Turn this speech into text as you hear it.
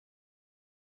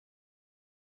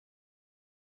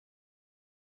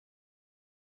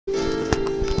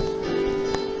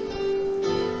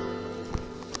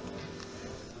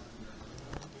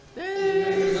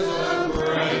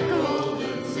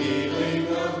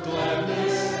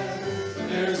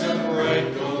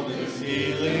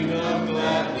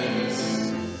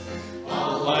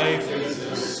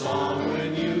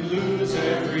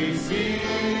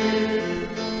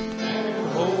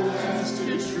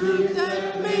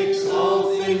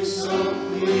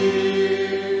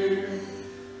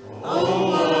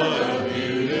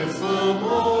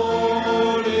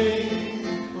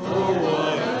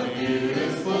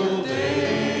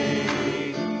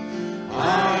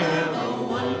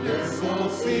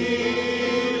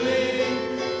feeling.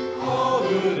 All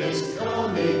good is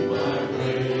coming my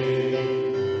way.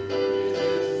 It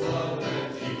is love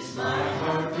that keeps my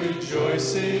heart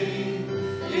rejoicing.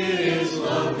 It is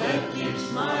love that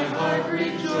keeps my heart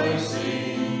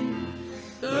rejoicing.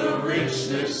 The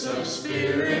richness of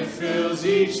spirit fills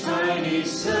each tiny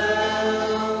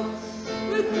cell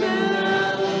with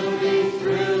melody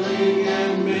thrilling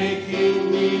and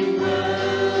making me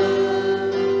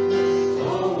well.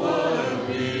 Oh, what a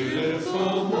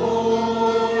beautiful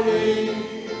morning.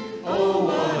 Oh,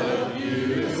 what a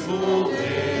beautiful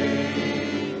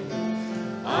day.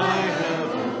 I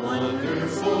have a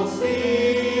wonderful feeling.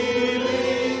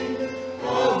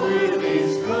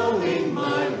 Everything's going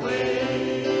my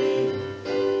way.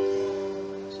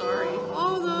 Sorry.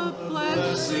 All the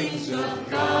blessings of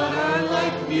God are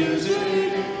like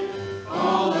music.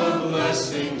 All the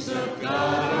blessings of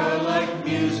God are like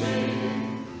music.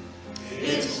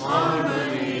 Its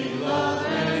harmony, love,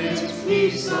 and its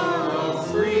peace are all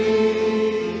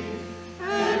free,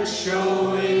 and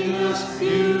showing us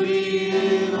beauty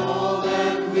in all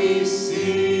that we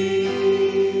see.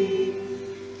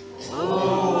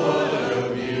 Oh, what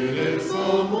a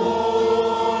beautiful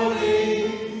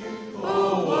morning.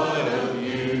 Oh, what a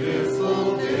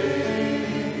beautiful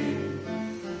day.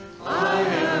 I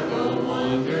have a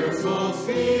wonderful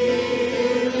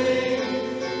feeling.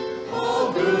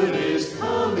 All good is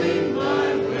coming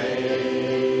my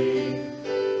way.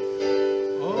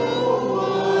 Oh,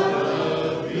 what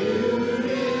a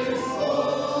beautiful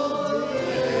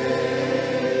day.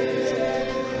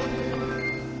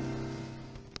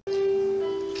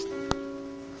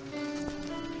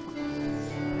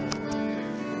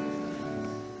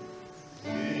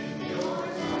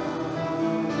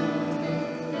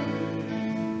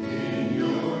 In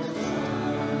your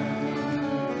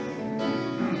time,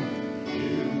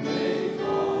 you make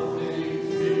all things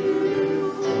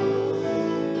beautiful.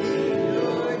 In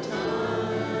your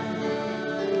time,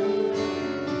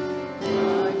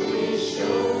 God, will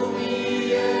show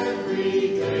me every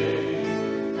day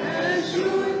as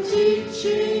you're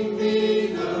teaching me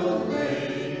the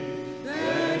way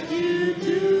that you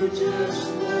do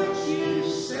just what you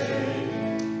say.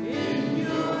 In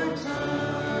your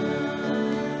time,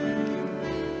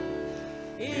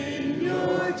 in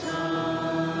your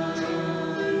time,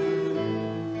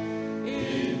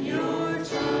 in your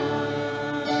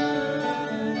time,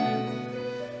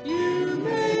 you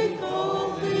make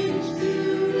all things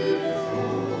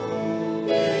beautiful.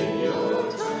 In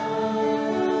your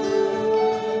time,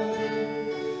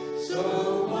 so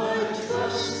I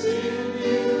trust in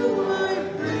you I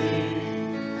bring,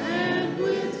 and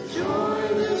with joy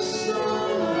this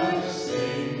song I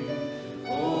sing.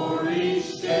 For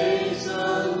each day's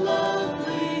a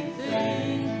lovely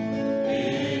thing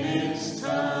in its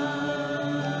time.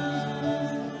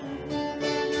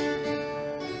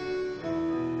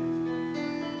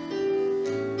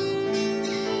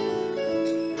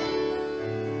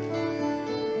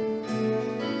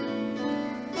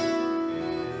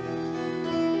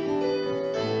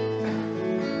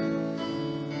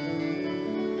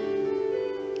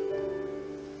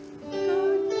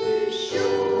 God, please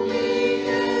show me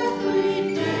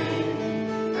every day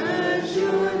as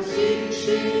you're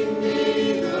teaching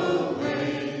me the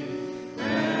way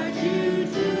that you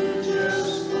do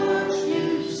just what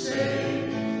you say.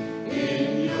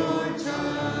 In your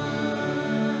time,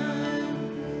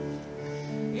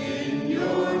 in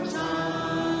your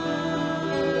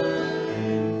time,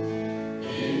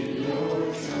 in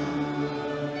your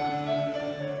time,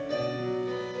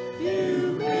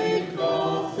 you make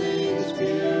all things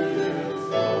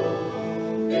beautiful.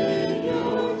 In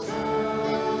your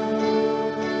time,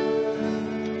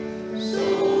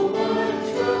 so I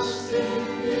trust in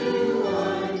you I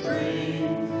bring,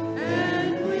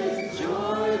 and with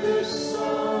joy this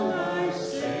song I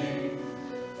sing.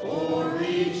 For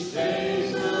each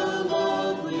day's a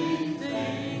lovely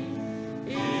thing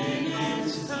in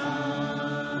its time.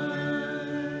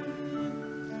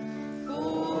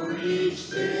 For each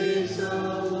day's a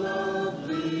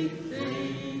lovely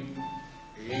thing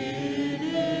in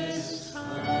its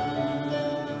time.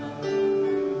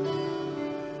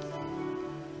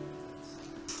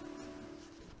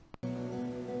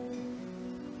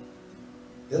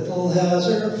 Ethel has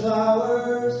her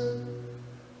flowers.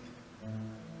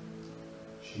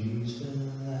 She's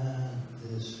been at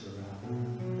this for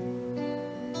hours.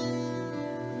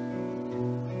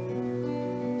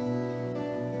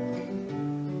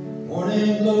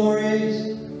 Morning glories,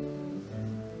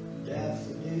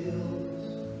 daffodils,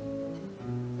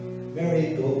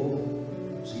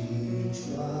 marigolds each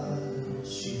while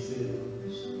she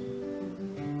fills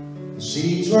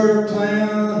Seeds were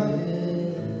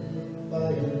planted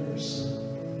by her son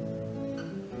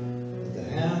with the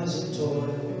hands of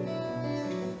toil,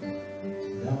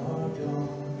 now are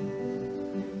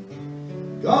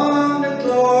gone to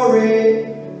glory,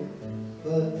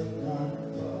 but not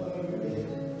parted.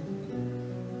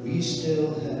 We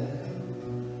still have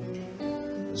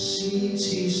the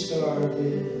seeds he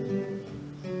started,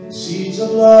 the seeds of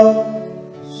love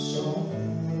sown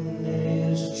in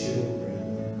his children,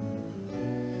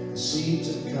 the seeds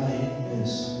of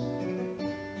kindness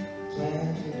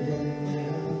planted in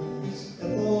them.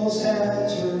 Ethel's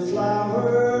has her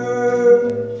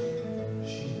flowers,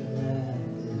 she's been at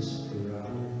this for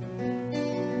hours.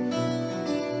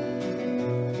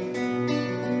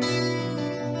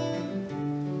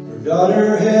 Her daughter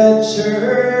helps her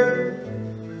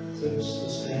clips the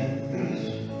stands,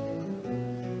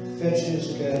 fetches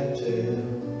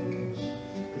cattails,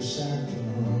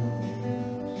 chrysanthemums,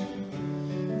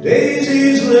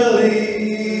 daisies,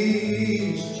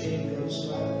 lilies, Jacob's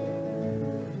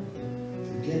ladder,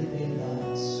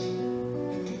 forget-me-nots.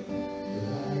 Her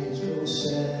eyes grow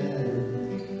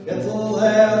sad. Ethel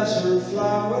has her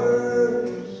flowers.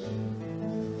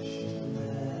 She's been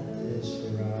at this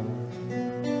for hours.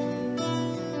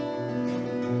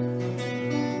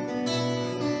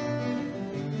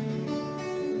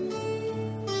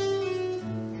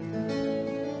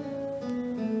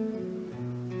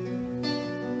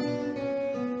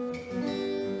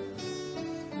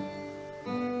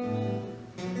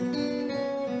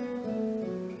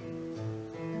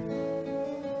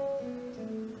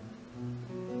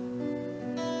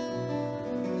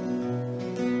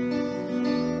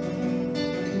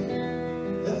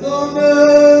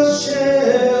 Farmers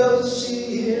shall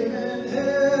see him in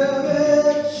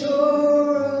heaven,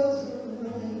 sure as the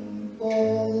rain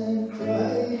falling,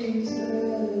 Christ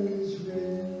has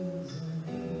risen.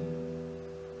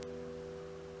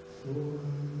 For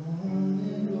the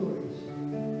morning glories,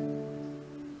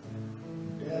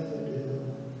 daffodil,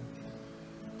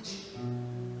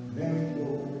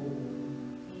 marigold,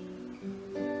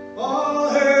 all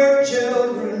her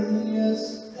children, yes,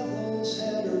 Ethel's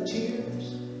had her tears.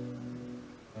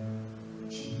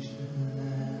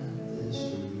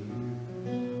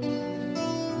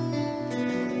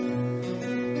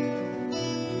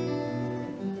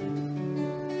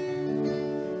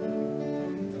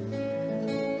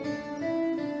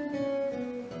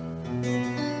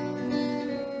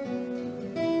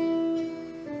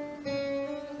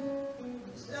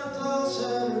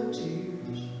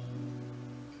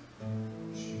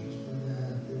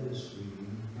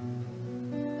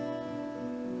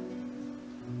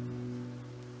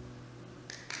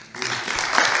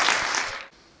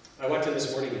 I walked in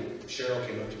this morning and Cheryl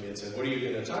came up to me and said, "What are you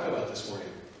going to talk about this morning?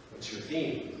 What's your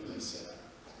theme?" And I said,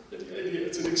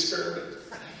 "It's an experiment."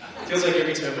 It feels like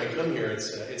every time I come here,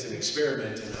 it's an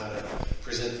experiment in how to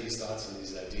present these thoughts and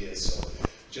these ideas. So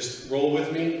just roll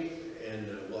with me and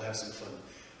we'll have some fun.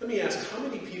 Let me ask, how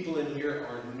many people in here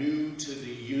are new to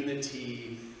the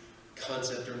unity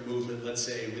concept or movement, let's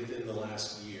say, within the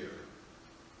last year?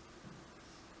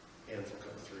 Handful,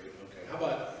 couple, three. Okay. How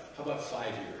about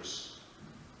 5 years?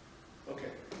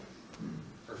 Okay,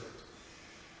 perfect.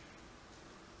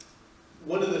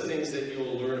 One of the things that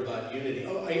you'll learn about unity,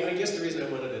 I guess the reason I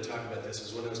wanted to talk about this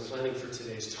is when I was planning for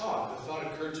today's talk, the thought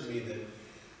occurred to me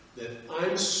that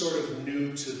I'm sort of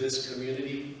new to this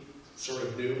community, sort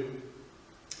of new.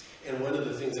 And one of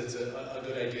the things that's a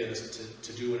good idea is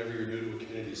to do whenever you're new to a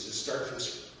community is to start from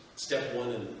step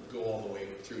one and go all the way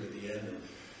through to the end. And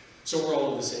so we're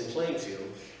all in the same playing field.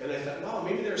 And I thought, wow,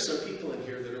 maybe there are some people in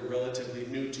here that are relatively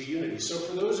new to unity. So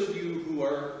for those of you who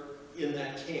are in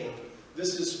that camp,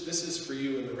 this is for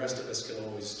you, and the rest of us can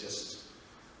always just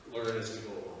learn as we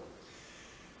go along.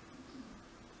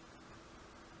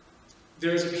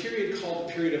 There's a period called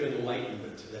the period of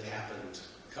enlightenment that happened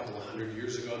a couple of hundred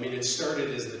years ago. I mean, it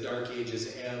started as the Dark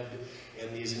Ages ebbed,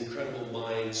 and these incredible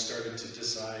minds started to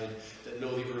decide that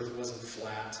no, the earth wasn't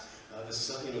flat. The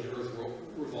sun, the earth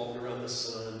revolved around the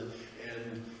sun,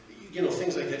 and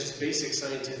things like that, just basic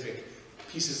scientific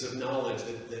pieces of knowledge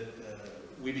that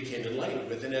we became enlightened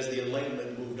with. And as the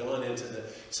Enlightenment moved on into the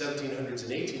 1700s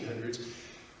and 1800s,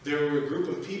 there were a group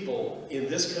of people in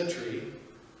this country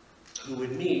who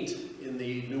would meet in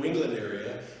the New England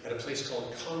area at a place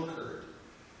called Concord.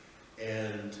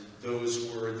 And those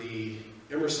were the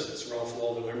Emersons, Ralph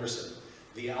Waldo Emerson,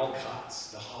 the Alcotts,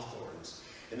 the Hawthornes.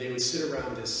 And they would sit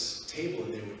around this table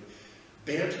and they would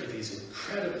banter these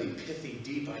incredibly pithy,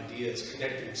 deep ideas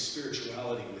connecting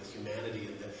spirituality with humanity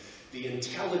and the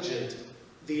intelligence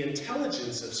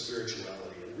of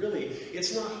spirituality. And really,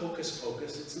 it's not hocus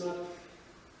pocus, it's not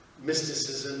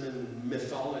mysticism and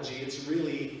mythology. It's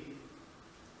really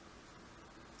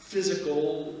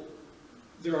physical.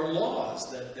 There are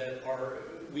laws that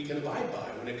we can abide by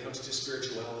when it comes to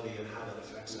spirituality and how that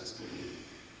affects us.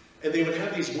 And they would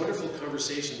have these wonderful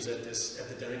conversations at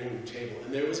the dining room table.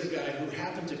 And there was a guy who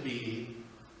happened to be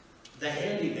the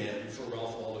handyman for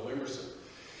Ralph Waldo Emerson.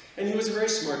 And he was a very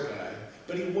smart guy,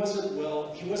 but he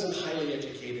wasn't highly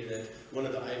educated at one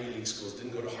of the Ivy League schools,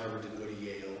 didn't go to Harvard, didn't go to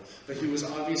Yale, but he was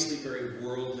obviously very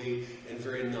worldly and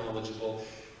very knowledgeable.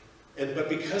 But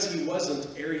because he wasn't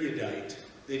erudite,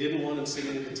 they didn't want him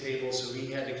sitting at the table, so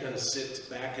he had to kind of sit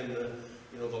back in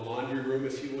the laundry room,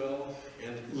 if you will,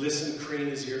 and listen, crane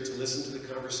his ear to listen to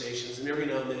the conversations. And every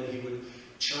now and then he would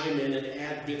chime in and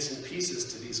add bits and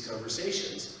pieces to these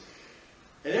conversations.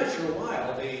 And after a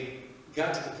while, they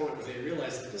got to the point where they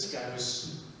realized that this guy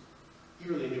he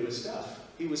really knew his stuff.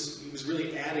 He was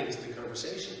really adding to the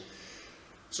conversation.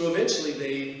 So eventually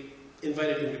they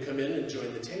invited him to come in and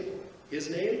join the table. His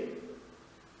name?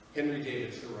 Henry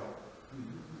David Thoreau.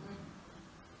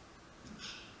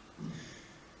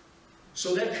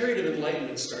 So that period of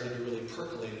enlightenment started to really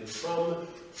percolate, and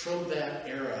from that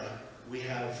era, we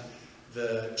have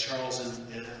the Charles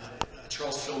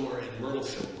Fillmore and Myrtle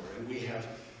Fillmore, and we have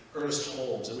Ernest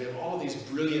Holmes, and we have all of these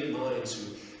brilliant minds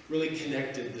who really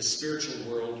connected the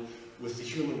spiritual world with the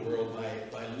human world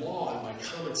by law and by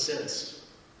common sense.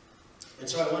 And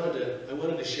so I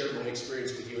wanted to share my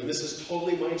experience with you, and this is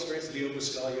totally my experience. Leo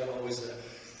Buscaglia, always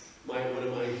one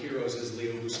of my heroes is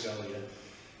Leo Buscaglia.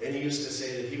 And he used to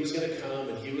say that he was going to come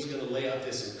and he was going to lay out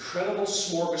this incredible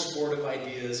smorgasbord of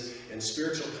ideas and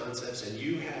spiritual concepts, and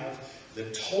you have the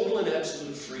total and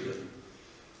absolute freedom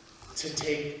to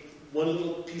take one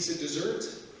little piece of dessert,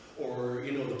 or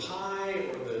the pie,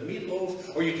 or the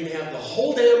meatloaf, or you can have the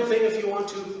whole damn thing if you want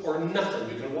to, or nothing.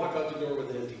 You can walk out the door with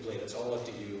an empty plate. It's all up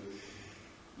to you.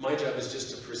 My job is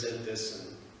just to present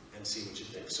this and see what you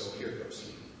think. So here it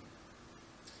goes.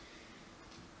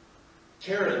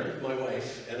 Karen, my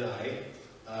wife, and I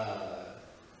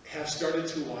have started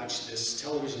to watch this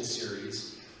television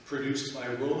series produced by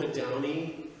Roma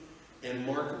Downey and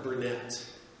Mark Burnett.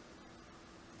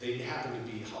 They happen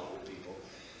to be Hollywood people.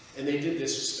 And they did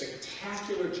this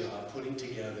spectacular job putting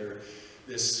together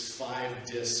this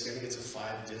 5-disc, I think it's a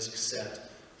 5-disc set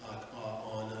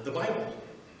on the Bible.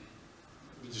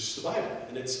 Just the Bible.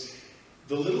 And it's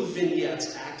the little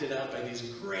vignettes acted out by these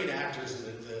great actors.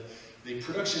 The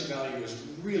production value is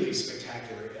really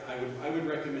spectacular. I would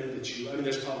recommend that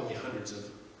there's probably hundreds of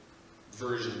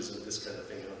versions of this kind of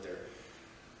thing out there.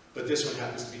 But this one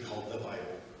happens to be called The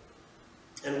Bible.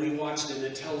 And we watched it, and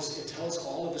it tells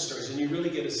all of the stories, and you really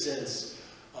get a sense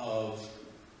of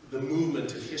the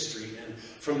movement of history. And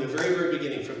from the very, very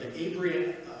beginning, from the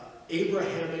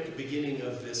Abrahamic beginning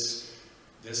of this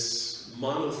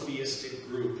monotheistic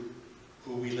group,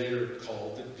 who we later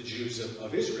called the Jews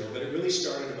of Israel, but it really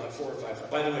started about 4 or 5.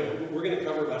 By the way, we're going to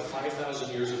cover about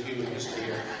 5,000 years of human history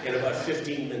here in about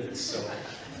 15 minutes.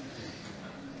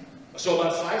 So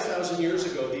about 5,000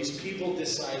 years ago, these people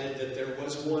decided that there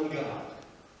was one God.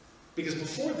 Because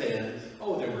before then,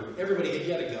 everybody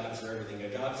had a God for everything. A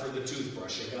God for the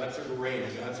toothbrush, a God for the rain,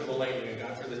 a God for the lightning, a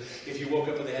God for if you woke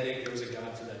up with a headache, there was a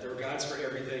God for that. There were gods for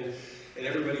everything, and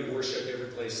everybody worshipped every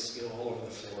place, all over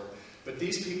the floor. But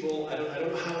these people, I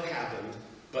don't know how it happened,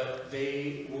 but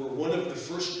they were one of the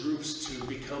first groups to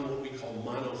become what we call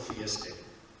monotheistic.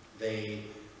 They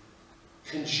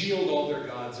congealed all their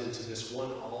gods into this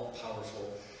one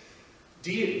all-powerful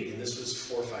deity, and this was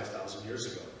 4,000 or 5,000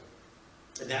 years ago.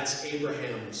 And that's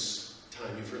Abraham's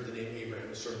time. You've heard the name Abraham,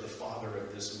 as sort of the father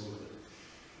of this movement.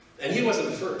 And he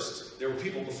wasn't the first. There were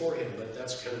people before him, but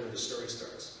that's kind of where the story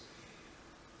starts.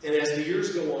 And as the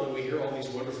years go on, we hear all these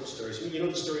wonderful stories. You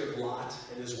know the story of Lot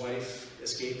and his wife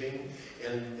escaping,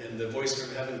 and the voice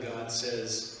from heaven, God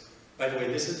says, by the way,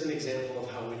 this is an example of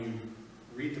how when you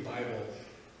read the Bible,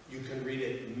 you can read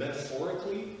it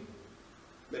metaphorically,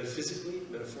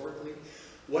 metaphorically.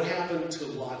 What happened to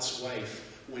Lot's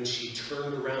wife when she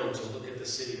turned around to look at the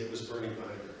city that was burning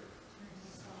behind her?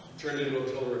 Turned into a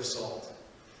pillar of salt.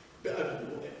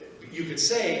 You could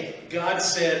say, God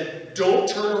said, don't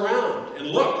turn around and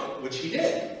look, which he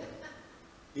did.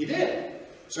 He did.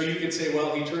 So you could say,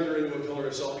 well, he turned her into a pillar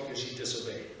of salt because she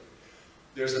disobeyed.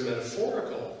 There's a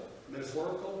metaphorical,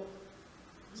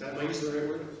 am I using the right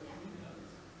word?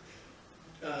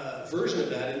 Version of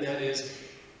that, and that is,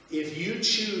 if you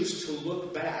choose to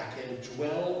look back and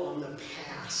dwell on the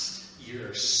past,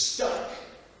 you're stuck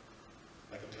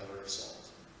like a pillar of salt.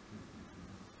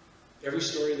 Every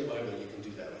story in the Bible you can do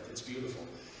that with. It's beautiful.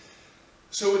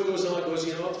 So it goes on,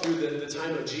 up through the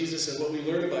time of Jesus, and what we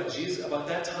learn about Jesus, about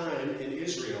that time in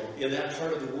Israel, in that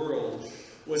part of the world,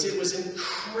 was it was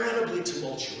incredibly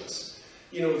tumultuous.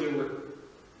 There were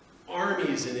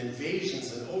armies and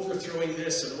invasions and overthrowing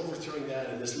this and overthrowing that,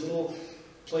 and this little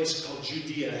place called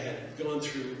Judea had gone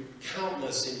through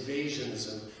countless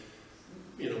invasions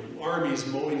and armies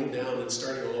mowing them down and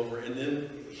starting all over. And then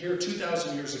here,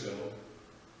 2,000 years ago,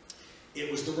 it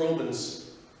was the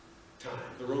Romans' time.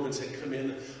 The Romans had come in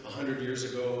 100 years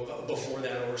ago, before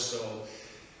that or so,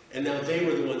 and now they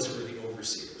were the ones who were the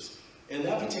overseers. And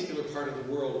that particular part of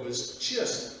the world was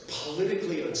just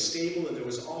politically unstable, and there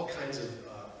was all kinds of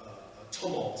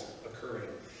tumult occurring.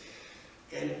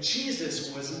 And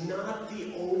Jesus was not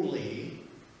the only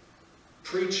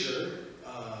preacher,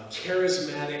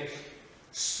 charismatic,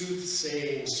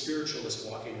 soothsaying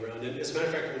spiritualist walking around. And as a matter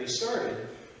of fact, when he started,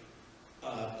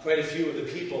 quite a few of the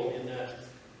people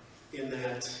in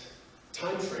that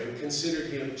time frame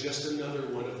considered him just another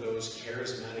one of those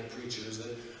charismatic preachers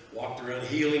that walked around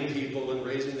healing people and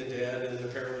raising the dead, and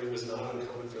apparently it was not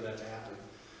uncommon for that to happen.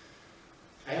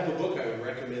 I have a book I would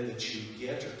recommend that you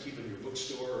get or keep in your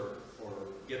bookstore or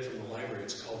get from the library.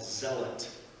 It's called Zealot.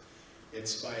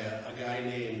 It's by a guy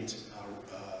named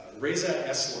Reza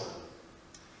Eslan.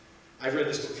 I've read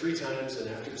this book 3 times, and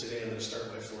after today I'm going to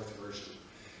start my 4th version.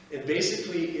 And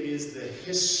basically it is the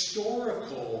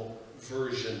historical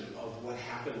version of what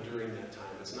happened during that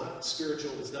time. It's not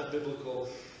spiritual, it's not biblical.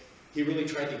 He really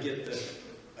tried to get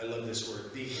I love this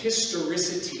word, the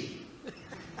historicity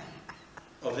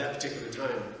of that particular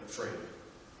time frame.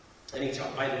 And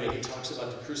by the way, he talks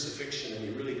about the crucifixion, and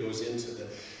he really goes into the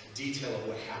detail of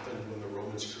what happened when the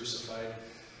Romans crucified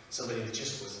somebody that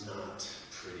just was not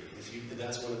pretty.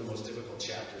 That's one of the most difficult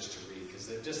chapters to read, because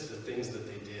just the things that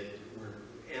they did were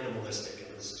animalistic, and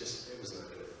it was not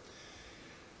good.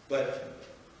 But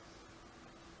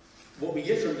what we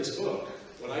get from this book,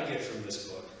 what I get from this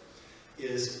book,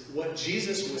 is what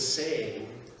Jesus was saying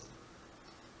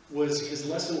his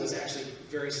lesson was actually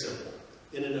very simple,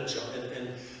 in a nutshell. And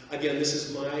again, this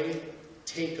is my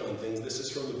take on things. This is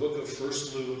from the book of 1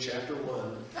 Luke, chapter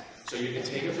 1. So you can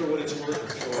take it for what it's worth,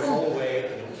 throw it all away, I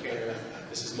don't care.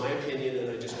 This is my opinion,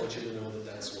 and I just want you to know that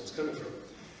that's where it's coming from.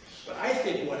 But I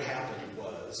think what happened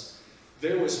was,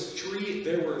 there were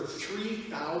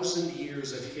 3,000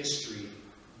 years of history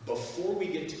before we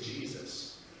get to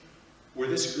Jesus, where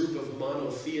this group of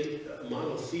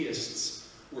monotheists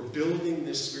were building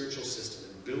this spiritual system,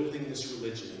 and building this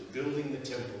religion, and building the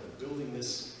temple, and building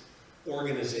this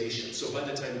organization. So by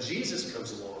the time Jesus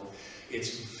comes along,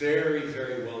 it's very,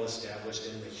 very well established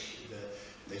in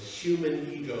the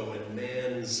human ego and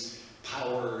man's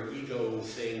power ego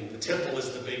thing. The temple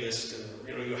is the biggest,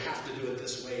 and you have to do it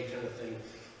this way kind of thing,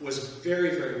 was very,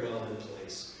 very well in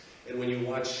place. And when you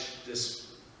watch this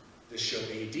show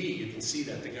AD, you can see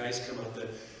that the guys come out,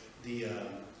 the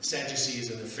Sadducees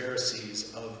and the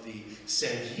Pharisees of the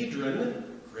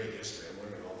Sanhedrin, great history, I'm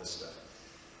learning all this stuff.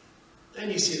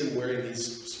 And you see them wearing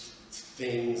these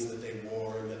things that they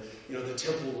wore, and the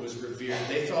temple was revered.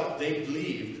 They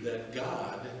believed that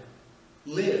God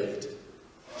lived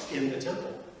in the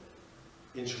temple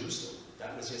in Jerusalem.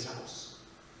 That was his house.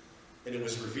 And it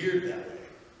was revered that way.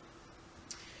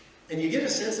 And you get a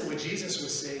sense that what Jesus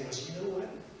was saying was, you know what?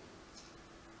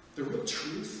 The real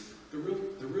truth, the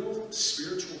real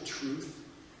spiritual truth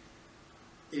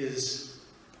is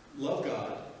love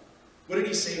God. What did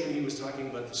he say when he was talking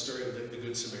about the story of the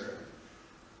Good Samaritan?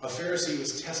 A Pharisee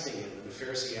was testing him, and the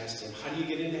Pharisee asked him, how do you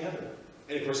get into heaven?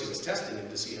 And of course he was testing him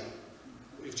to see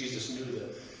if Jesus knew the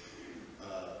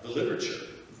literature.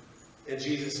 And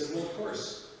Jesus said, well, of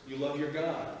course, you love your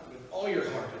God with all your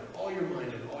heart and all your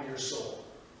mind and all your soul.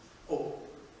 Oh,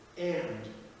 and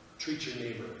treat your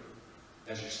neighbor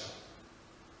as yourself.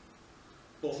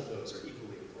 Both of those are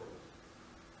equally important.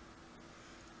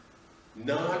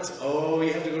 Not, oh,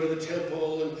 you have to go to the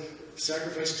temple and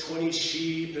sacrifice 20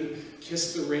 sheep and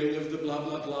kiss the ring of the blah,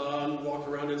 blah, blah, and walk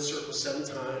around in circles 7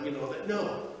 times, that.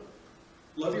 No.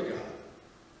 Love your God.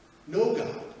 Know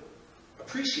God.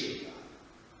 Appreciate God.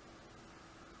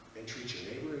 And treat your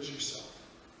neighbor as yourself.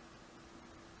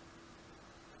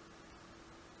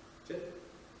 Okay?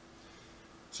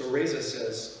 So Reza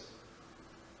says,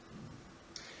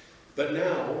 but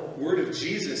now, word of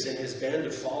Jesus and his band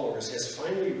of followers has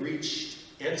finally reached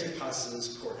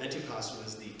Antipas's court. Antipas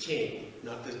was the king,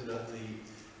 not the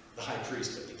high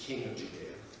priest, but the king of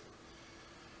Judea.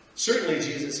 Certainly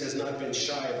Jesus has not been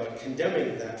shy about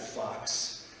condemning that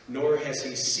fox, nor has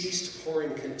he ceased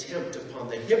pouring contempt upon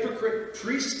the hypocrite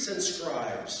priests and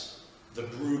scribes, the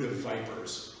brood of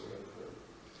vipers, quote unquote,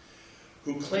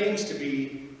 who claims to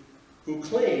be who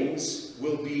claims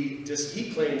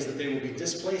he claims that they will be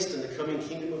displaced in the coming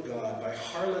kingdom of God by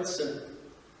harlots and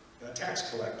tax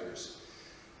collectors.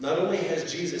 Not only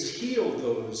has Jesus healed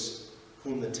those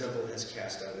whom the temple has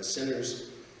cast out as sinners,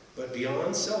 but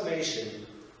beyond salvation,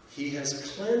 he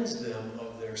has cleansed them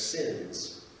of their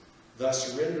sins,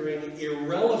 thus rendering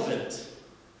irrelevant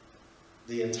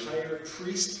the entire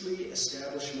priestly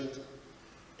establishment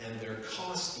and their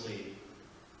costly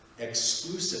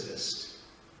exclusivist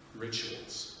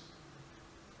rituals.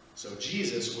 So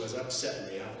Jesus was upset in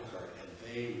the apple cart, and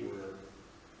they were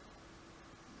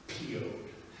PO'd.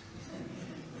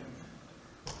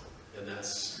 And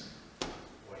that's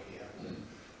why he had to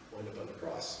wind up on the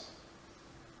cross.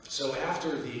 So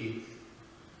after the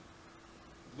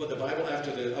Bible, up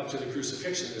to the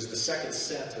crucifixion, there's the second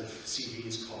set of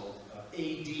CDs called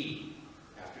AD,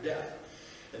 after death.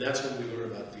 And that's when we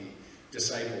learn about the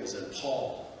disciples and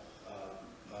Paul,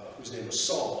 whose name was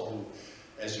Saul, who,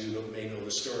 as you may know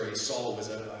the story, Saul was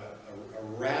a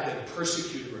rabid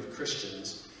persecutor of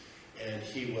Christians, and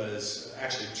he was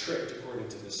actually tricked, according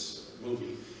to this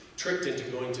movie, tricked into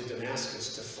going to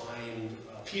Damascus to find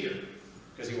Peter,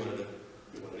 because he wanted to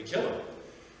kill him.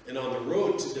 And on the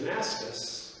road to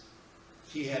Damascus,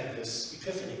 he had this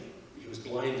epiphany. He was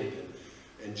blinded,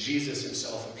 and Jesus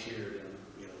himself appeared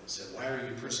and said, "Why are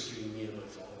you persecuting me and my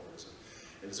followers?"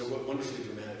 And it's a wonderfully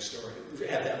dramatic story.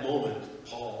 At that moment,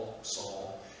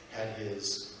 Saul, had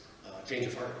his change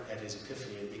of heart, had his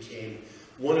epiphany, and became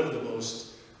one of the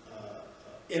most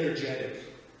energetic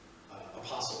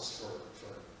apostles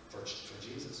for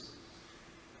Jesus.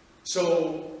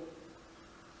 So,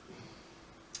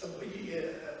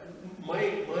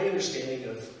 my understanding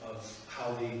of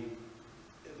how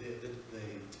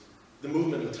the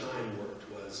movement of time worked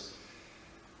was,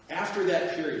 after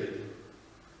that period,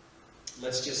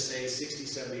 let's just say 60,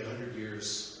 70, 100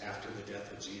 years after the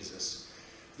death of Jesus,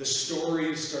 the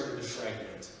stories started to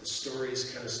fragment. The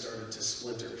stories kind of started to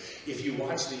splinter. If you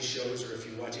watch these shows, or if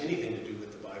you watch anything to do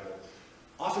with the Bible,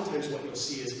 oftentimes what you'll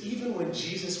see is, even when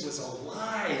Jesus was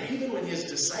alive, even when his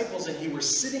disciples and he were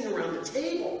sitting around the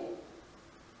table,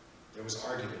 there was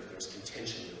argument, there was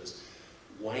contention, there was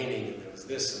whining, and there was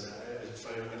this and that. If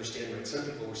I understand right, some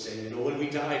people were saying, when we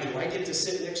die, do I get to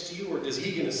sit next to you, or is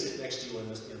he going to sit next to you on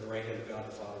the right hand of God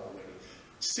the Father Almighty?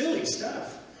 Silly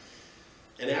stuff.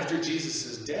 And after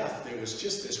Jesus' death, there was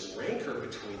just this rancor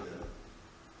between them.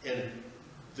 And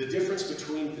the difference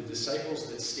between the disciples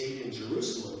that stayed in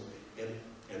Jerusalem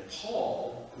and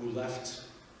Paul, who left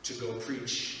to go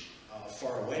preach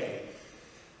far away,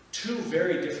 two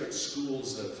very different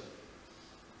schools of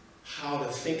how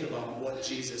to think about what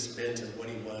Jesus meant and what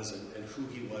he was and who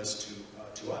he was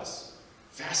to us.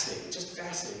 Fascinating, just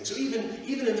fascinating. So even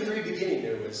in the very beginning,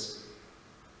 there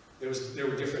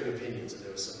were different opinions, and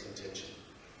there was some contention.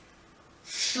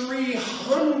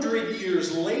 300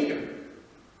 years later,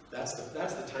 that's the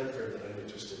time frame that I'm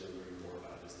interested in learning more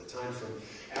about. Is the time from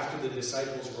after the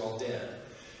disciples were all dead,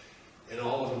 and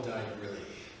all of them died really.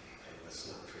 It was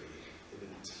not pretty.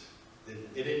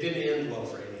 It didn't end well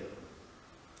for any of them,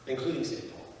 including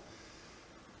St. Paul.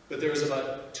 But there was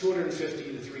about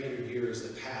 250 to 300 years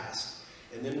that passed,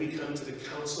 and then we come to the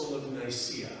Council of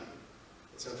Nicaea.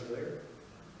 That sound familiar?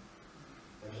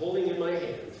 I'm holding in my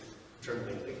hand,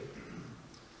 tremblingly,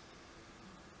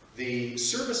 the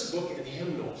service book and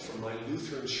hymnal from my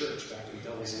Lutheran church back in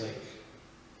Devil's Lake.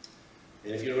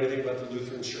 And if you know anything about the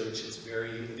Lutheran church,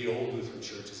 the old Lutheran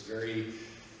church is very,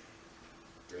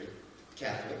 very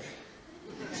Catholic,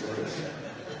 sort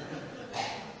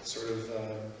of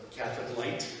Catholic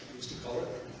light, we used to call it.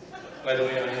 By the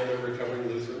way, I am a recovering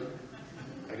Lutheran.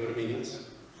 I go to meetings.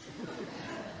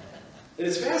 And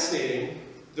it's fascinating.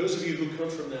 Those of you who come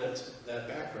from that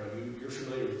background, you're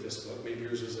familiar with this book. Maybe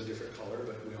yours was a different color,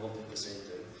 but we all did the same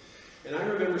thing. And I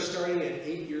remember starting at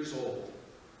 8 years old,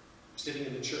 sitting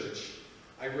in the church,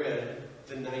 I read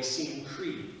the Nicene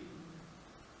Creed.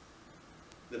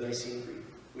 The Nicene Creed,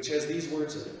 which has these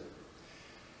words in it.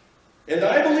 "And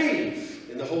I believe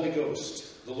in the Holy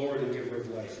Ghost, the Lord and giver of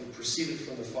life, who proceeded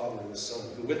from the Father and the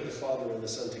Son, who with the Father and the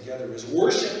Son together is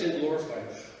worshipped and glorified,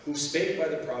 who spake by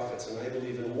the prophets, and I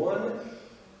believe in one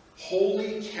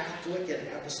holy, Catholic, and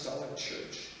apostolic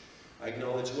church. I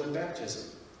acknowledge one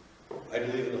baptism. I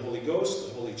believe in the Holy Ghost,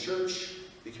 the Holy Church,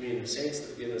 the communion of saints, the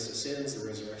forgiveness of sins, the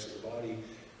resurrection of the body,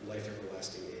 and life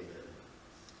everlasting. Amen."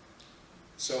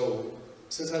 So,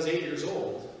 since I was 8 years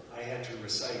old, I had to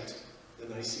recite the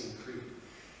Nicene Creed.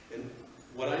 And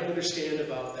what I understand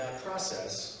about that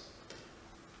process,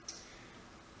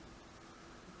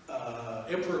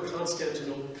 Emperor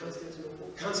Constantine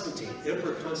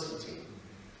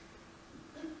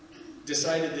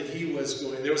decided that he was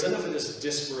going, there was enough of this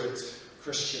disparate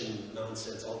Christian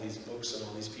nonsense, all these books and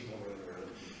all these people running around.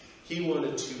 He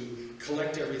wanted to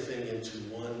collect everything into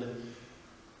one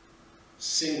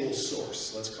single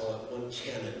source, let's call it one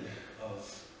canon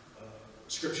of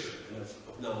scripture and of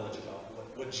knowledge about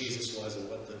what Jesus was and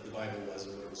what the Bible was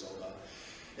and what it was all about.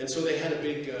 And so they had a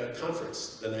big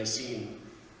conference, the Nicene,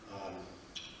 I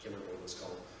can't remember what it was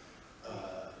called,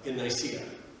 in Nicaea.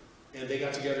 And they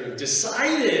got together and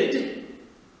decided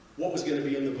what was going to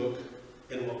be in the book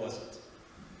and what wasn't.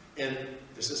 And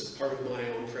this is part of my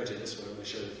own prejudice, what I'm going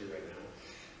to share with you right now.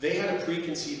 They had a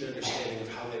preconceived understanding of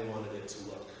how they wanted it to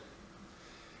look.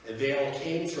 And they all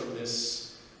came from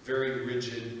this very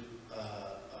rigid,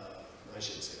 I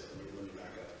shouldn't say that, let me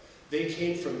back up. They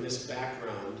came from this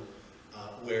background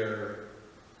where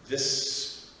this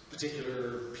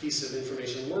particular piece of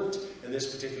information worked and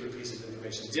this particular piece of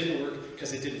information didn't work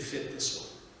because it didn't fit this one.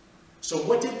 So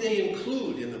what did they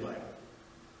include in the Bible?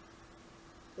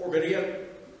 Or better yet,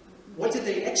 what did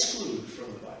they exclude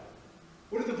from the Bible?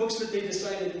 What are the books that they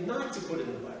decided not to put in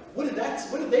the Bible? What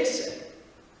did they say?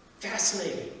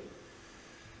 Fascinating.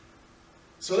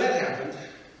 So that happened.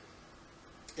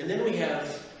 And then we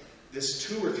have this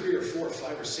 2 or 3 or 4 or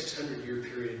 5 or 600 year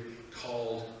period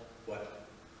called what?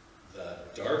 The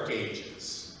Dark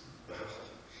Ages.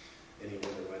 And you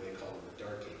wonder why they call them the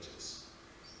Dark Ages.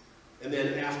 And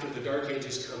then after the Dark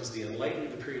Ages comes the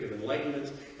Enlightenment, the period of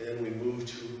Enlightenment, and then we move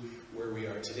to where we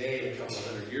are today. And a couple of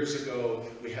hundred years ago,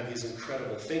 we have these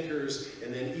incredible thinkers.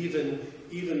 And then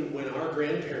even when our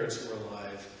grandparents were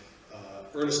alive,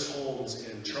 Ernest Holmes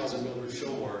and Charles and Myrtle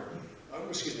Fillmore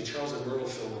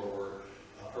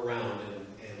were around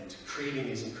and creating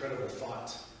these incredible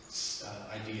thought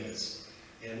ideas.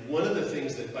 And one of the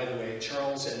things that, by the way,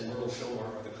 Charles and Myrtle Fillmore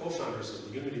are the co-founders of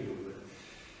the Unity Movement.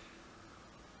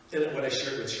 And what I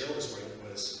shared with Cheryl this morning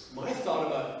was, my thought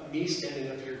about me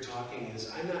standing up here talking is,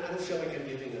 I don't feel like I'm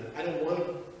giving I don't want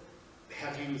to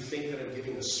have you think that I'm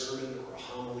giving a sermon or a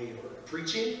homily or a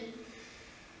preaching.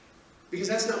 Because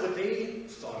that's not what they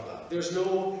thought about. There's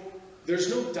no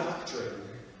doctrine.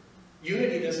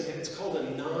 Unity doesn't have, it's called a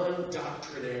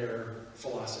non-doctrinaire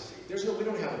philosophy. We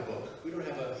don't have a book. We don't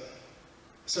have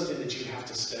something that you have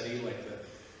to study like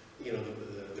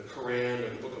the Quran or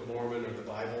the Book of Mormon or the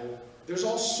Bible. There's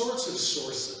all sorts of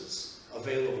sources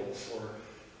available for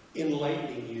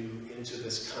enlightening you into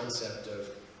this concept of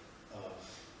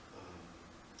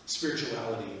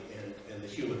spirituality and the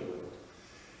human world.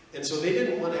 And so they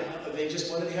didn't want to, they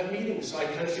just wanted to have meetings. So I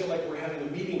kind of feel like we're having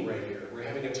a meeting right here. We're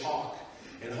having a talk.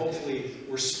 And hopefully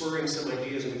we're spurring some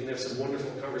ideas and we can have some wonderful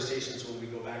conversations when we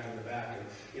go back in the back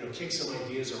and, kick some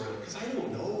ideas around. Because I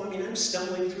don't know. I mean, I'm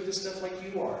stumbling through this stuff like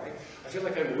you are. I feel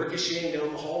like I'm ricocheting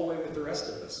down the hallway with the rest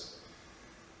of us.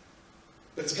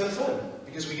 But it's kind of fun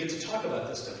because we get to talk about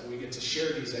this stuff and we get to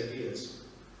share these ideas.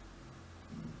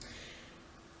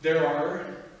 There are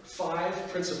 5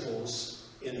 principles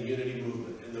in the Unity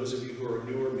movement, and those of you who are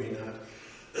newer may not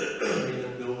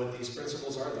know what these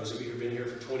principles are. Those of you who have been here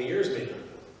for 20 years may not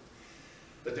know.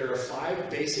 But there are 5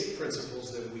 basic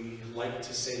principles that we like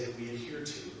to say that we adhere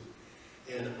to,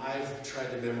 and I've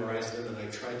tried to memorize them, and I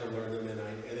tried to learn them,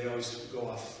 and they always go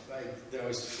off, they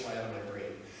always fly out of my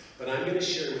brain. But I'm going to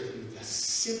share with you the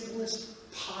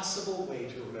simplest possible way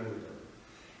to remember them.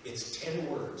 It's 10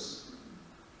 words.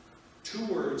 2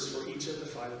 words for each of the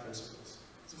 5 principles.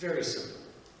 It's very simple.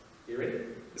 You ready?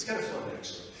 It's kind of fun,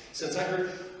 actually. Since I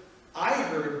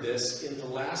heard this in the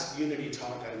last Unity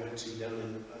talk I went to down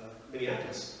in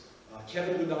Minneapolis.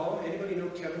 Kevin Gudala, anybody know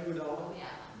Kevin Gudala?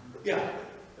 Yeah.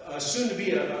 Yeah. Soon to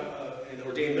be an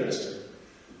ordained minister,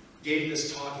 gave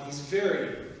this talk, and he's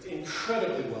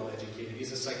incredibly well educated.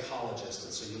 He's a psychologist,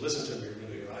 and so you listen to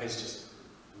him, your eyes just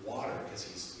water because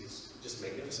he's just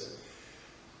magnificent.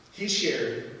 He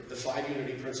shared the 5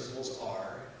 Unity principles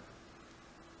are: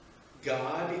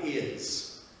 God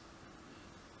is,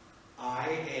 I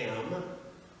am,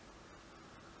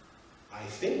 I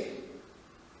think,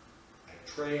 I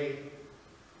pray,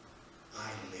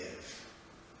 I live.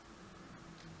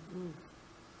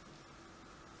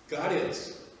 God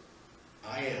is,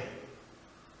 I am,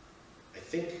 I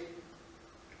think,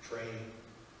 I pray,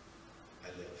 I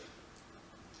live.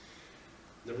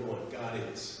 Number 1, God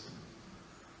is.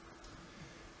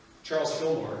 Charles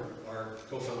Fillmore, our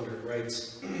co-founder,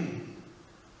 writes,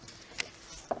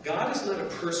 God is not a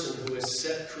person who has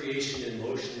set creation in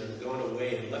motion and gone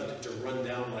away and left it to run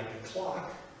down like a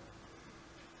clock.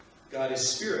 God is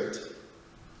spirit,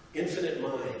 infinite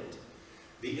mind,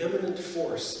 the eminent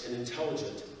force and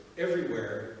intelligent,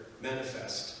 everywhere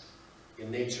manifest in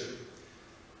nature.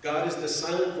 God is the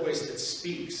silent voice that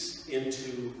speaks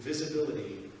into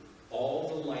visibility all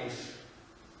the life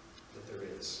that there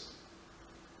is.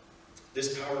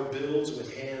 This power builds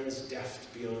with hands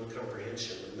deft beyond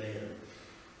comprehension of man,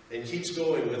 and keeps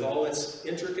going with all its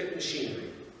intricate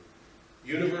machinery,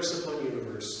 universe upon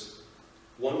universe,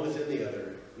 one within the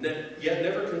other, yet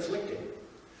never conflicting.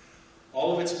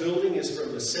 All of its building is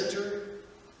from the center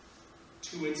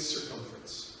to its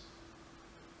circumference.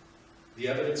 The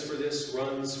evidence for this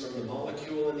runs from the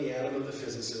molecule and the atom of the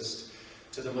physicist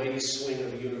to the mighty swing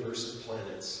of a universe of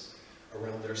planets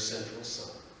around their central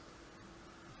sun.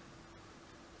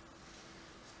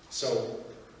 So,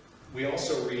 we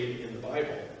also read in the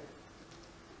Bible,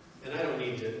 and I don't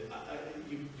need to,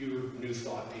 you're New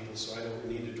Thought people, so I don't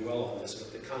need to dwell on this,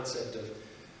 but the concept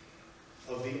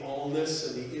of the allness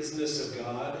and the isness of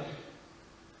God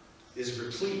is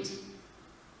replete.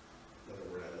 Another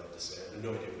word I love to say, I have no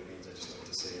idea what it means, I just like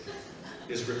to say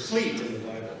it. Is replete in the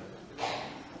Bible.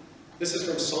 This is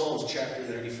from Psalms chapter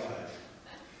 95.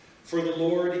 For the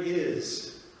Lord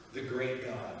is the great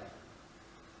God,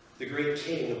 the great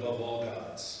King above all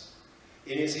gods.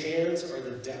 In his hands are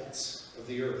the depths of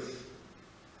the earth,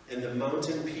 and the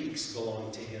mountain peaks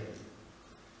belong to him.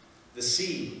 The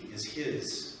sea is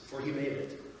his, for he made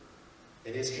it,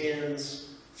 and his hands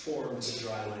formed the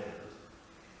dry land.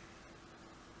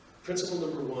 Principle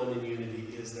number one in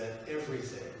unity is that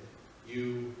everything,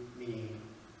 you, me,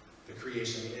 the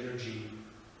creation, the energy,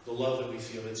 the love that we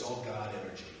feel, it's all God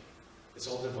energy. It's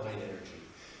all divine energy.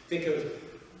 Think of,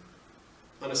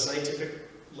 on a scientific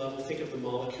level, think of the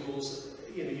molecules.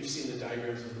 You know, you've seen the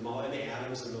diagrams of the molecules, and the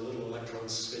atoms and the little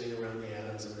electrons spinning around the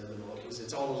atoms and then the molecules.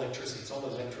 It's all electricity. It's all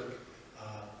electric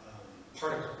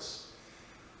particles.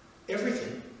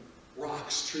 Everything,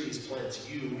 rocks, trees, plants,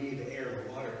 you, me, the air,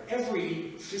 the water,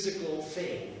 every physical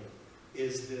thing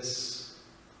is this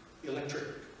electric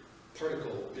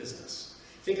particle business.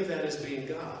 Think of that as being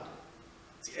God.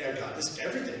 It's God, this is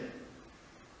everything.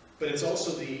 But it's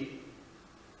also the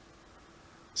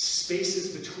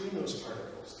spaces between those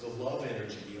particles, the love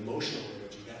energy, the emotional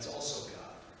energy, that's also God.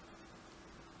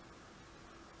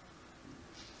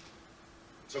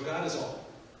 So God is all.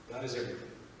 God is everything.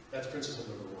 That's principle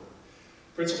number one.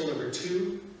 Principle number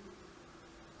two,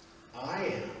 I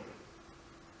am.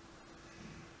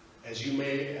 As you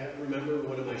may remember,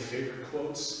 one of my favorite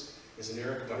quotes is an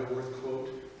Eric Butterworth quote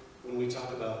when we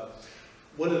talk about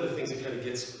one of the things that kind of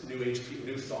gets New Age people,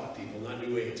 New Thought people, not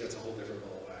New Age, that's a whole different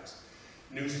ball of wax.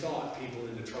 New Thought people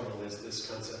into trouble is this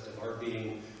concept of our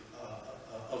being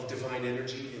of divine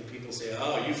energy, and people say,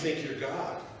 oh, you think you're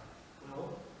God.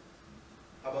 Well,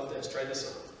 how about this? Try this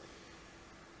on.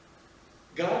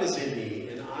 God is in me,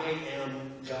 and I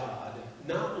am God,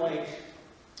 not like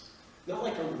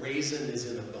a raisin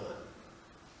is in a bun,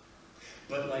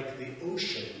 but like the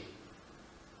ocean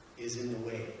is in the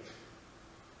wave.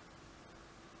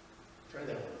 Try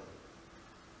that one on.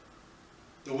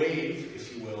 The wave,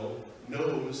 if you will,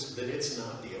 knows that it's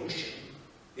not the ocean.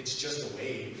 It's just a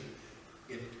wave.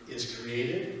 It is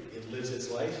created, it lives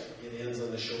its life, it ends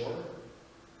on the shore.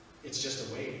 It's just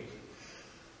a wave.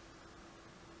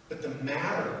 But the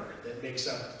matter that makes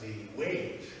up the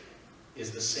wave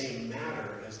is the same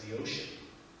matter as the ocean.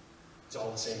 It's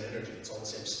all the same energy, it's all the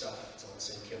same stuff, it's all the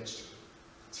same chemistry.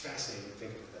 It's fascinating to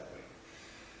think of it that way.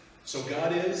 So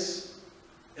God is,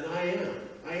 and I am.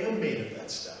 I am made of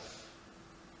that stuff.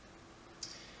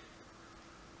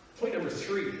 Point number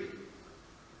three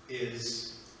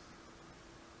is,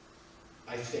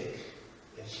 I think,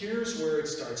 and here's where it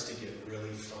starts to get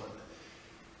really fun.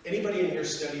 Anybody in here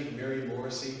studied Mary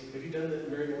Morrissey? Have you done the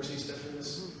Mary Morrissey stuff in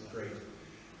this? Great.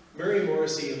 Mary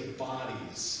Morrissey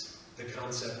embodies the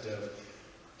concept of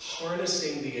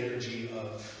harnessing the energy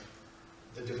of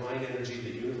the divine energy,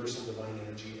 the universal divine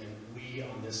energy, and we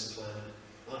on this planet,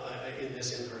 in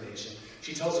this incarnation.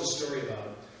 She tells a story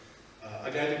about a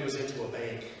guy that goes into a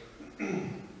bank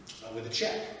with a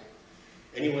check,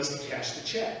 and he wants to cash the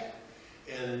check.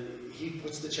 And he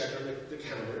puts the check on the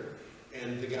counter,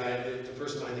 and the guy, the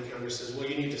person behind the counter says, well,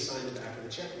 you need to sign the back of the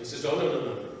check. And he says, oh,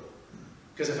 no.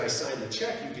 Because if I sign the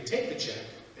check, you could take the check,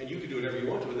 and you could do whatever you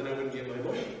want to it, then I wouldn't get my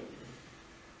money.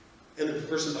 And the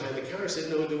person behind the counter said,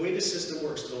 no, the way the system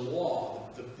works, the law,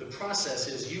 the process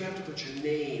is you have to put your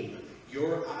name,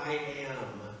 your I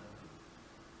am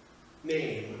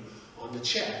name on the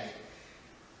check.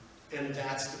 And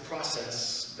that's the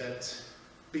process that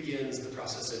begins the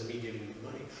process of me giving you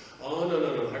money. Oh,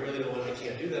 no, I really don't want, I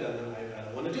can't do that, I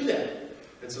don't want to do that.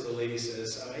 And so the lady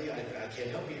says, oh, yeah, I can't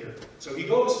help you here. So he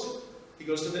goes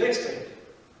to the next bank.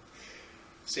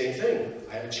 Same thing,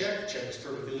 I have a check is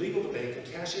perfectly legal, the bank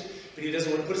can cash it, but he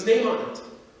doesn't want to put his name on it.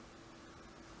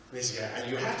 And they say,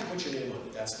 you have to put your name on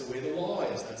it. That's the way the law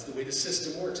is. That's the way the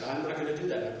system works. I'm not going to do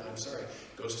that. I'm sorry.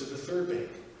 Goes to the third bank.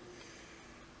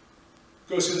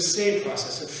 Goes through the same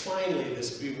process. And finally,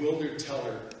 this bewildered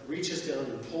teller reaches down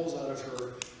and pulls out of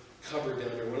her cupboard down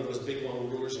there one of those big long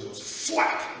rulers and goes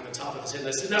whack on the top of his head. And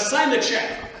I said, now sign the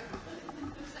check.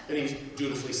 And he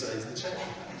dutifully signs the check.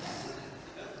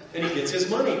 And he gets his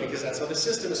money because that's how the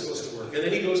system is supposed to work. And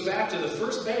then he goes back to the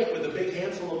first bank with a big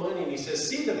handful of money and he says,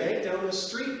 see, the bank down the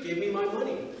street gave me my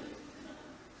money.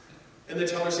 And the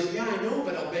teller said, yeah, I know,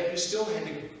 but I'll bet you still had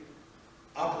to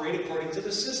operate according to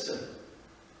the system.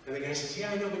 And the guy says,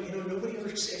 yeah, I know, but you know, nobody ever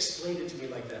explained it to me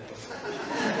like that before.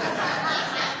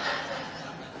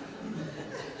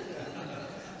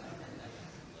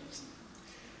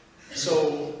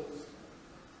 So,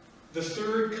 the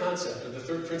third concept, or the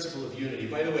third principle of unity,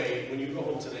 by the way, when you go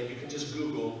home tonight, you can just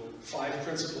Google 5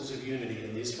 principles of unity,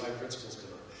 and these 5 principles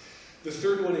come up. The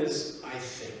third one is, I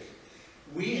think.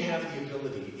 We have the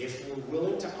ability, if we're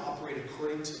willing to operate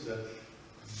according to the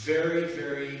very,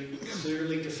 very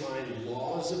clearly defined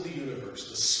laws of the universe,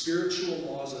 the spiritual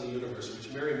laws of the universe,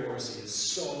 which Mary Morrissey is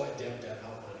so adept at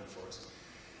outlining for us,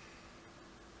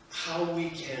 how we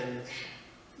can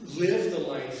live the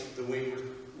life the way we're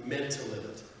meant to live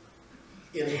it.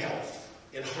 In health,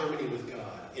 in harmony with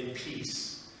God, in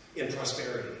peace, in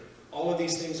prosperity. All of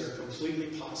these things are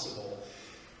completely possible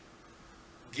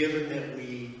given that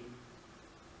we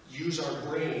use our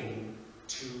brain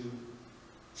to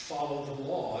follow the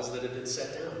laws that have been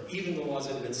set down. Even the laws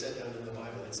that have been set down in the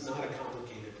Bible. It's not a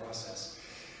complicated process.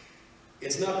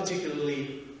 It's not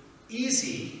particularly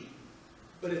easy,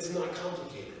 but it's not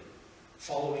complicated,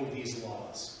 following these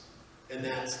laws. And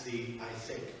that's the I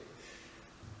think.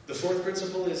 The fourth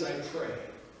principle is I pray.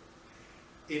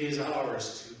 It is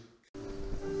ours to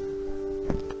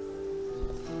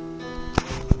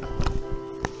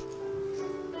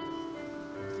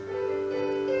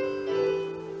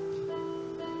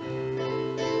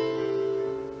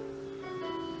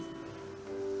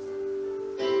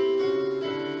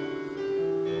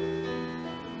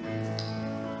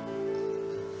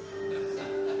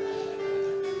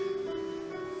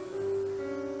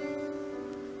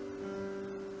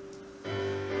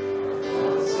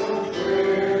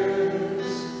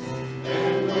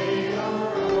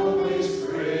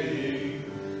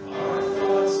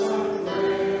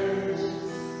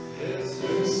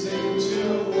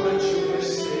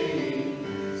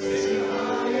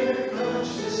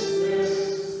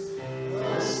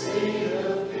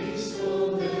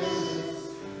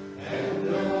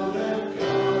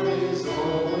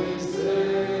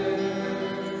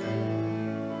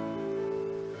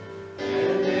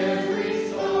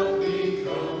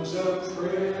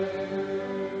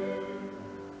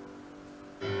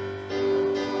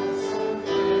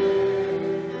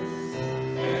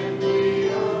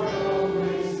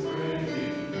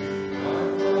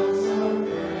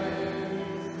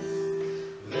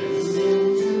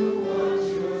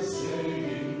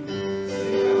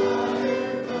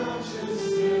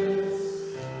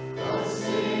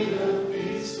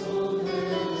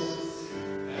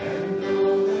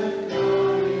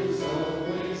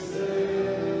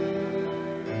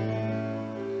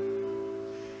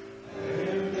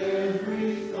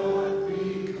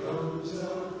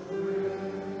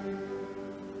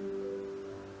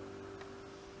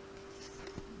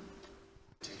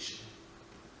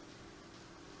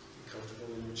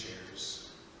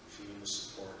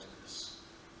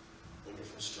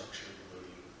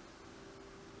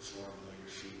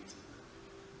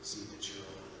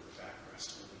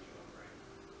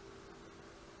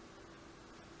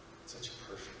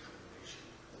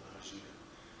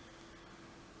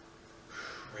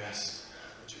rest,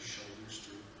 let your shoulders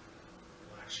droop,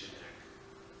 relax your neck.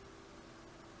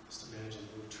 Just imagine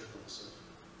little trickles of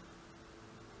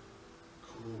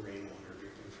cool rainwater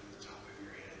dripping from the top of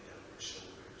your head down your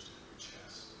shoulders, down your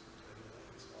chest, down your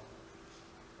legs, all underneath.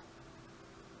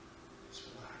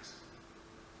 Just relax.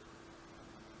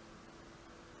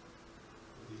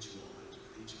 With each moment,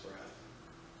 with each breath,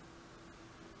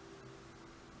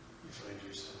 you find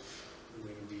yourself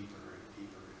moving deeper and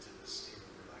deeper into this state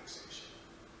of relaxation.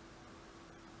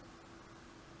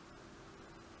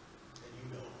 And you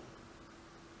know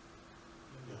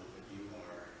that you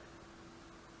are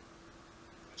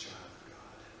a child of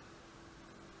God.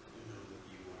 You know that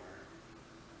you are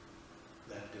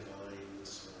that divine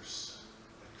source,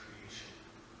 that creation.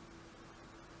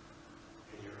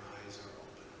 And your eyes are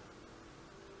open.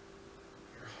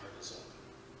 Your heart is open.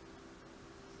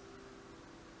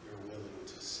 You're willing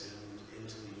to send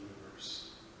into the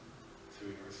universe through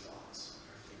your thoughts,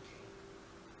 your thinking,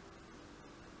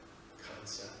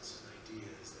 concepts and ideas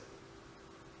ideas that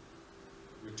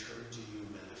return to you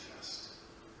manifest.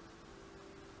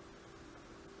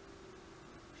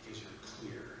 Because you're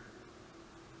clear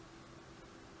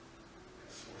and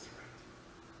forthright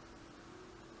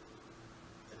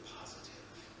and positive.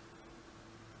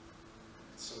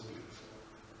 It's so beautiful.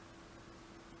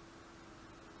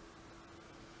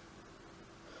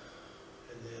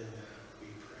 And then we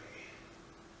pray.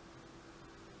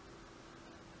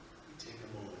 We take a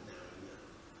moment now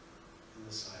in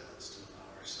the silence to allow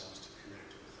ourselves to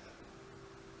connect with that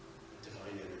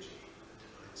divine energy, the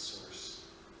divine source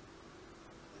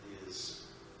that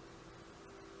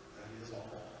is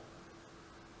all.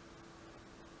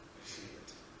 We feel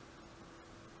it.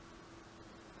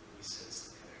 We sense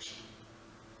the connection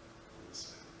in the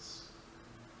silence.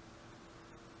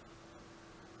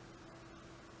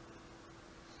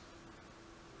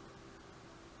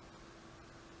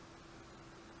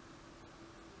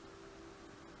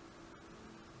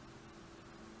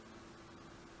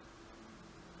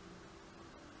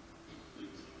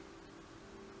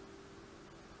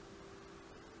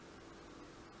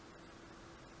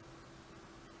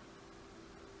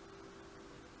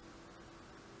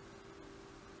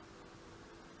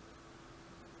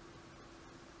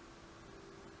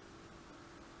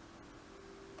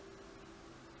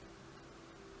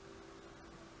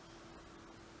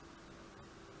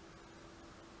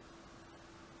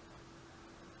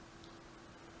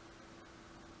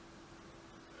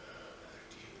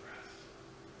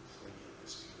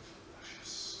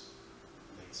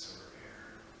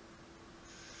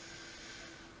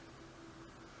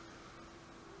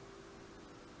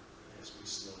 As we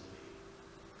slowly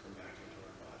come back into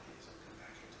our bodies and come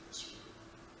back into this room,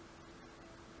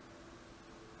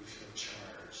 we feel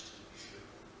charged and we feel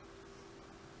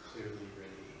clearly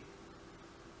ready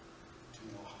to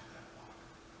walk that walk,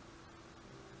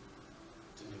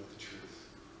 to know the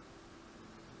truth,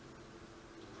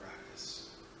 to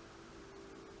practice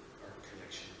our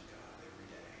connection with God every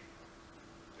day,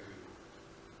 every moment.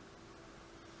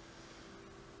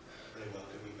 And I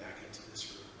welcome you back into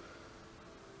this room,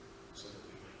 so that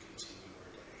we might continue our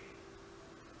day.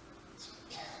 So,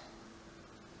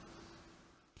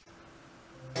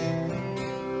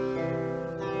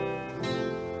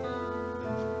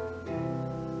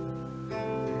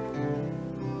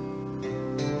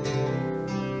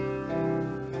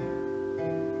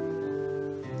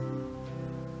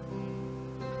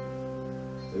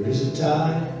 there is a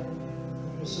time,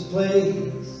 there's a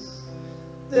place,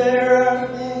 there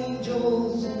are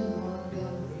angels in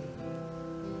Montgomery.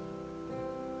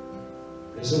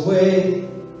 There's a way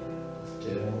to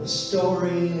tell a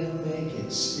story and make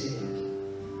it stick.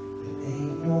 It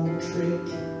ain't no trick,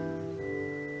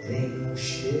 it ain't no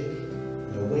shtick.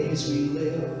 The ways we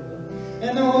live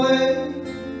and the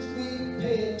ways we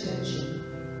pay attention.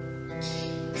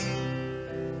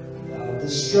 Without the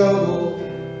struggle,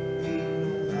 we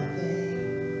know nothing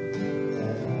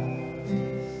at all.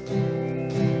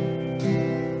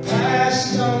 I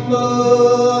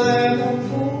stumble and I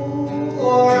fall,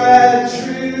 or I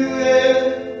drew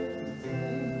everything,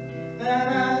 and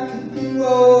I could do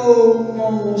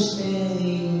almost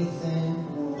anything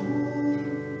wrong.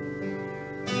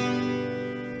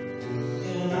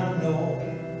 And I know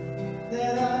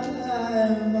that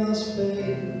I must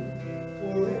pay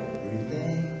for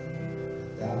everything.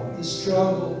 Without the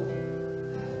struggle,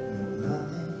 I know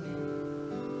nothing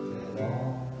at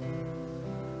all.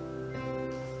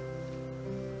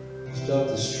 Just up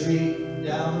the street and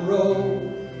down the road,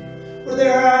 where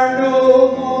there are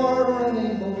no more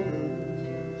running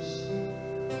motors.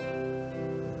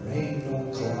 There ain't no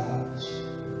clouds,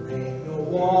 there ain't no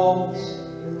walls,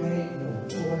 there ain't no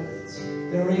toilets,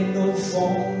 there ain't no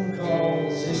phone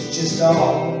calls. It's just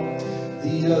all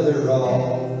the other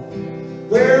all,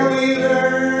 where we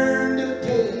learn to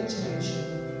pay attention.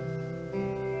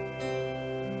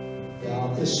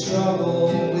 Without the struggle,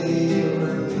 we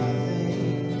learn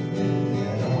nothing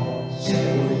at all.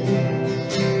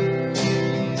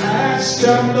 I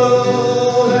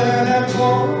stumble and I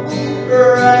fall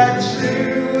right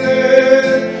through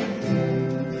it,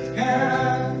 and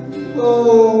I do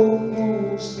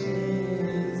almost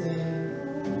anything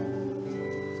wrong.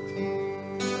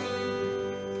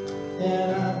 And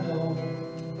I know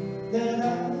that I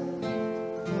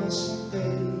must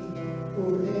pay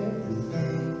for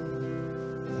everything.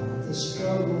 Without the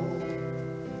struggle,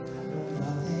 I know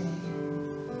nothing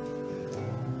at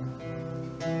all.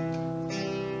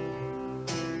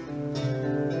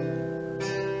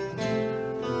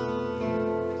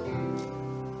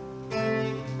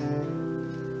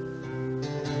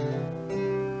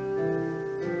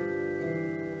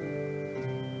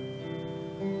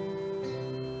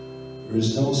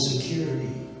 There's no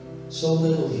security, so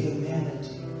little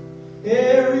humanity.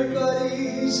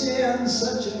 Everybody's in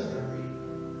such a hurry.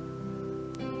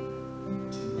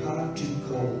 Too hot, too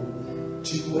cold,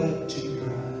 too wet, too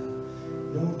dry.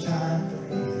 No time for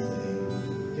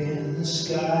anything in the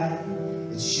sky.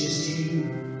 It's just you,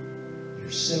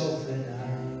 yourself and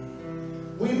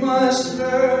I. We must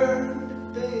learn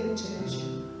to pay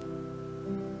attention.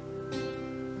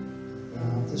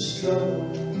 Not the struggle,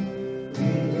 we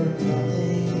learn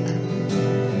nothing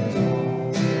at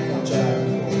all. Watch out.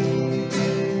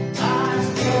 I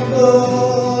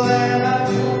stumble and I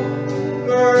tumble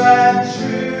right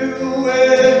through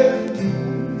it,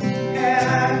 and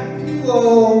I do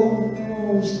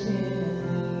almost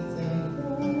anything.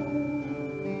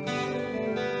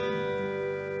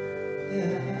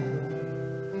 And